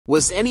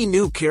Was any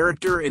new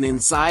character in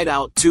Inside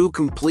Out 2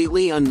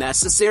 completely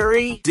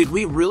unnecessary? Did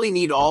we really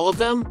need all of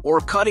them? Or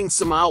cutting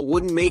some out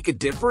wouldn't make a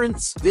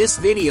difference? This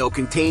video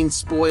contains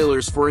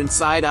spoilers for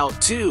Inside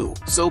Out 2,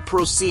 so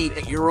proceed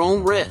at your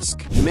own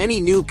risk.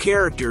 Many new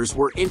characters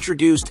were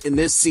introduced in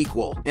this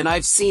sequel, and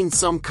I've seen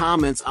some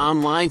comments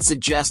online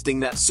suggesting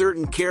that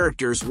certain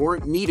characters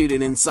weren't needed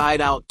in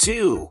Inside Out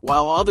 2,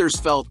 while others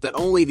felt that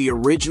only the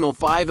original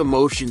 5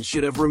 emotions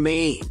should have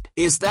remained.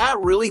 Is that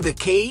really the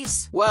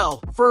case?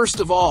 Well, first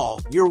of all,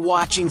 you're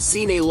watching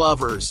Cine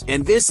Lovers,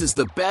 and this is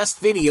the best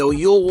video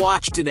you'll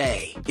watch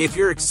today. If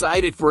you're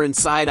excited for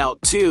Inside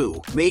Out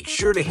 2, make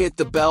sure to hit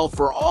the bell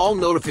for all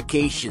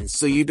notifications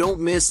so you don't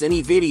miss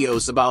any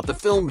videos about the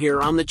film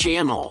here on the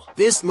channel.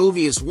 This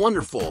movie is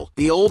wonderful,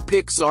 the old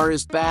Pixar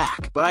is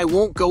back, but I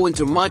won't go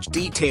into much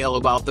detail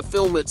about the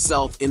film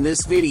itself in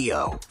this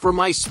video. For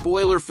my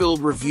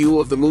spoiler-filled review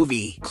of the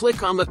movie,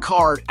 click on the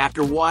card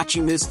after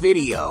watching this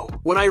video.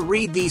 When I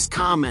read these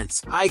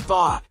comments, I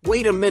thought,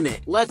 wait a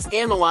minute, let's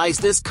analyze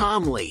this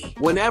calmly.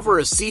 Whenever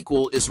a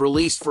sequel is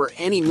released for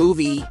any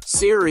movie,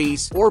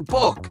 series, or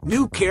book,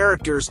 new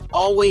characters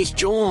always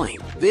join.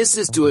 This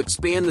is to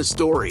expand the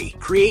story,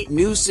 create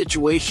new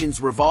situations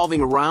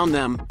revolving around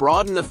them,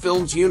 broaden the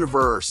film's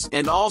universe,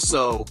 and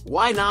also,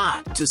 why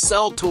not, to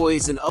sell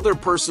toys and other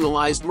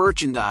personalized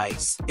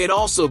merchandise. It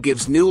also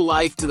gives new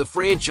life to the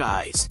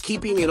franchise,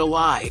 keeping it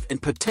alive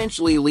and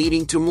potentially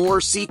leading to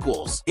more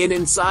sequels. In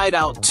Inside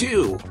Out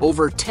 2,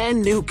 over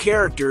 10 new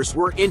characters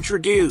were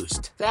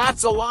introduced.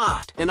 That's a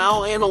lot, and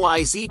I'll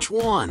analyze each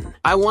one.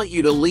 I want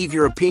you to leave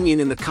your opinion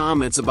in the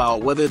comments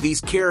about whether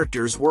these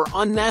characters were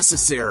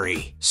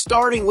unnecessary.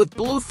 Starting with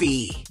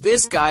Bloofy.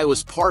 This guy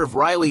was part of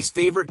Riley's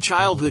favorite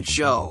childhood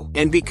show,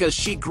 and because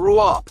she grew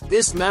up,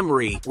 this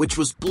memory, which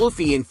was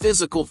Bloofy in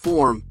physical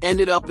form,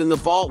 ended up in the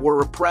vault where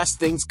repressed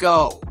things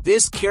go.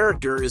 This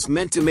character is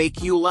meant to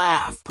make you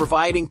laugh,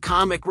 providing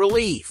comic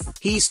relief.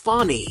 He's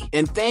funny,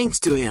 and thanks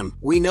to him,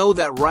 we know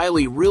that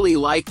Riley really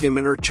liked him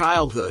in her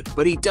childhood,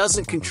 but he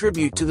doesn't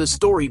contribute to the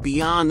story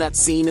beyond that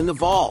scene in the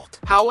vault.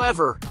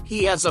 However,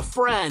 he has a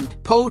friend,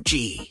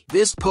 Pouchy.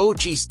 This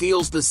Pouchy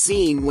steals the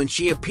scene when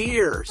she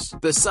appears.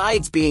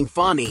 Besides being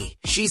funny,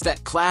 she's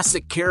that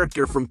classic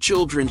character from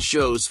children's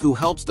shows who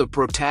helps the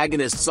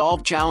protagonist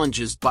solve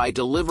challenges by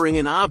delivering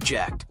an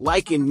object,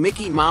 like in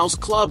Mickey Mouse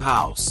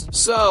Clubhouse.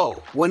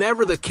 So,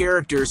 whenever the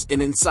characters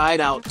in Inside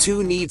Out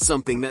 2 need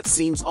something that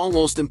seems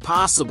almost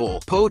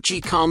impossible,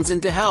 Pouchy comes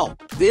in to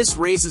help. This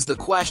raises the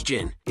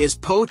question, is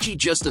Pouchy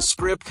just a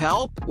script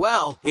help?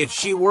 Well, if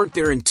she weren't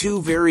there in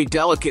 2 very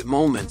delicate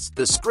moments,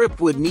 the script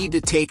would need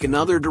to take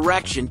another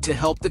direction to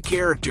help the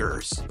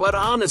characters. But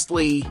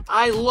honestly,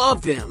 I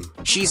loved him.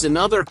 She's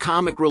another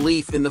comic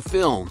relief in the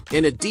film,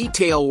 and a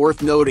detail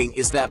worth noting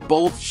is that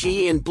both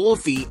she and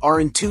Bloofy are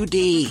in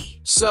 2D.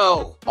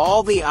 So,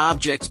 all the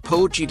objects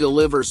Pouchy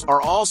delivers are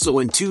also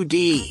in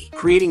 2D,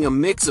 creating a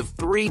mix of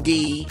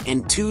 3D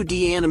and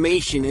 2D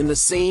animation in the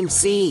same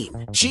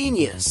scene.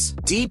 Genius!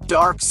 Deep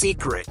Dark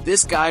Secret.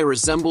 This guy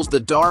resembles the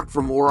Dark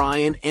from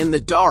Orion and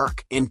the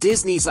Dark, and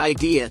Disney's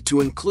idea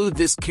to include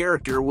this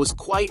character was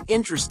quite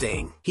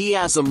interesting. He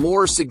has a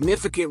more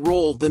significant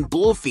role than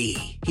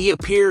Bloofy. He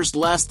appears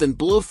less than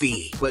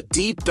Bloofy, but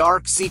Deep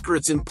Dark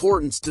Secret's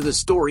importance to the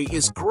story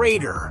is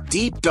greater.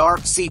 Deep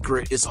Dark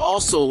Secret is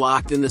also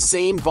locked in the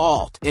same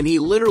vault, and he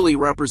literally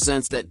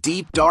represents that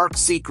deep dark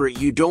secret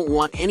you don't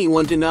want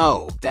anyone to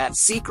know. That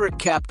secret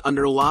kept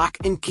under lock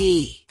and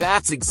key.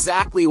 That's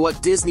exactly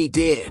what Disney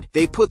did.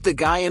 They put the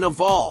guy in a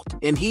vault,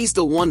 and he's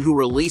the one who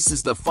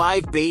releases the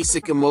 5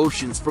 basic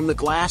emotions from the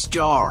glass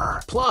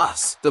jar.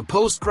 Plus, the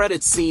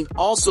post-credits scene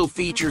also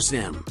features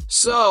him.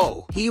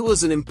 So, he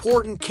was an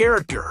important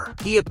character.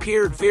 He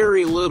appeared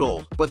very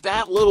little, but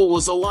that little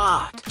was a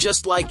lot.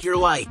 Just like you're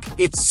like,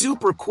 it's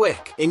super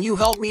quick, and you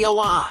helped me a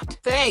lot.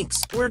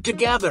 Thanks, we're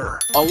together.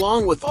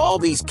 Along with all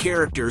these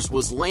characters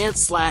was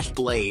Lance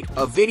Slahblade,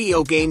 a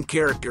video game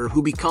character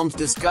who becomes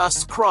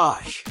Disgust's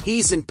crush.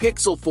 He's in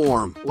pixel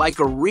form, like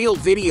a real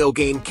video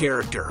game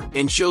character,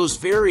 and shows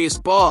various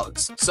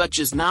bugs, such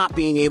as not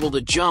being able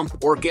to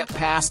jump or get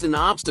past an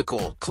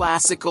obstacle.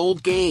 Classic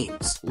old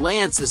games.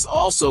 Lance is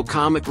also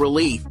comic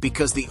relief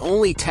because the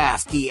only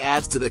task he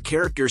adds to the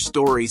character's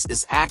stories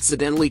is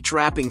accidentally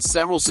trapping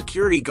several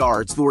security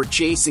guards who are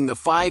chasing the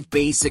 5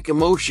 basic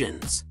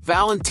emotions.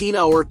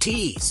 Valentina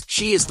Ortiz.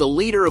 She is the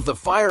leader of the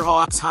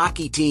Firehawks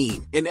hockey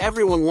team, and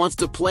everyone wants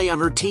to play on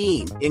her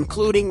team,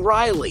 including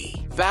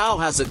Riley. Val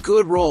has a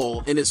good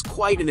role and is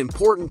quite an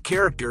important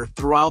character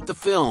throughout the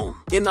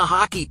film. In the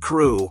hockey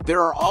crew,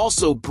 there are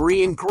also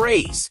Bree and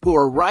Grace, who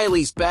are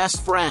Riley's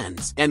best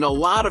friends, and a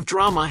lot of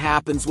drama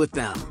happens with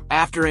them.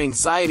 After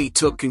anxiety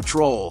took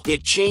control,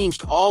 it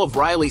changed all of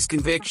Riley's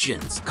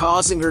convictions,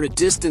 causing her to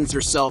distance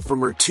herself from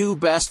her two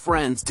best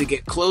friends to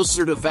get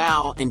closer to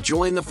Val and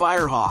join the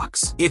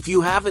Firehawks. If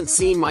you haven't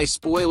seen my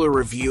spoiler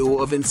review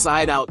of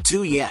Inside Out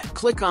 2 yet,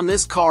 click on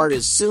this card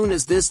as soon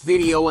as this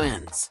video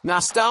ends.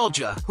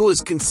 Nostalgia, who is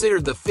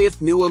considered the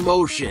fifth new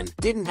emotion,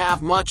 didn't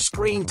have much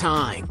screen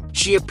time.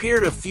 She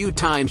appeared a few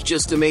times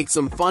just to make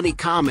some funny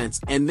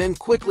comments and then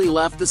quickly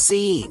left the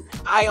scene.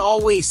 I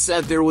always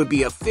said there would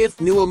be a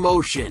fifth new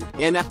emotion,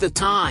 and at the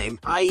time,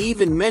 I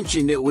even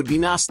mentioned it would be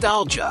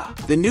nostalgia.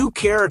 The new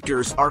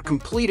characters are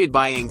completed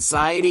by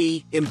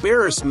anxiety,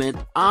 embarrassment,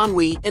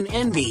 ennui, and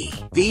envy.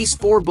 These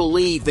four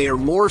believe they are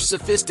more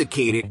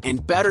sophisticated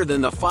and better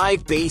than the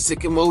five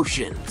basic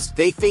emotions.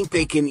 They think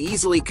they can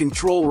easily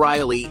control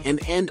Riley and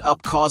end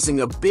up causing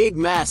a big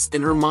mess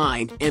in her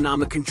mind and on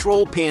the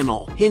control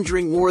panel,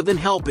 hindering more than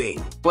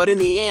helping. But in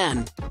the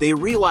end, they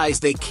realize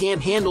they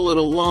can't handle it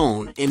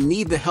alone and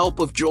need the help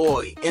of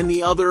joy and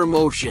the other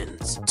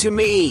emotions. To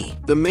me,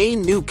 the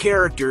main new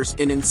characters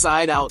in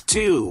Inside Out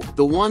 2,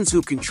 the ones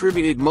who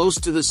contributed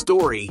most to the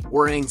story,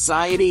 were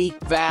Anxiety,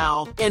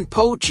 Val, and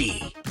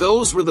Pouchy.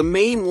 Those were the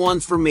main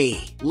ones for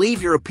me.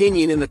 Leave your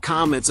opinion in the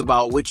comments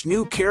about which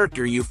new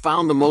character you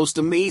found the most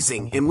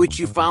amazing and which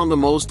you found the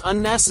most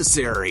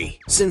unnecessary.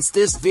 Since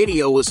this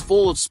video was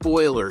full of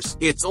spoilers,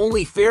 it's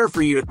only fair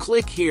for you to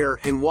click here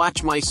and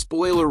watch my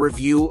spoiler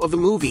review of the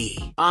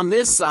movie. On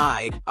this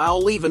side,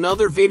 I'll leave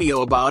another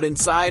video about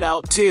Inside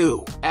Out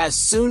 2. As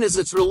soon as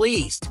it's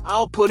released,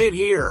 I'll put it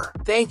here.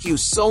 Thank you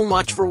so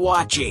much for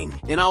watching,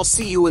 and I'll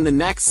see you in the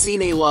next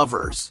Cine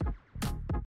Lovers.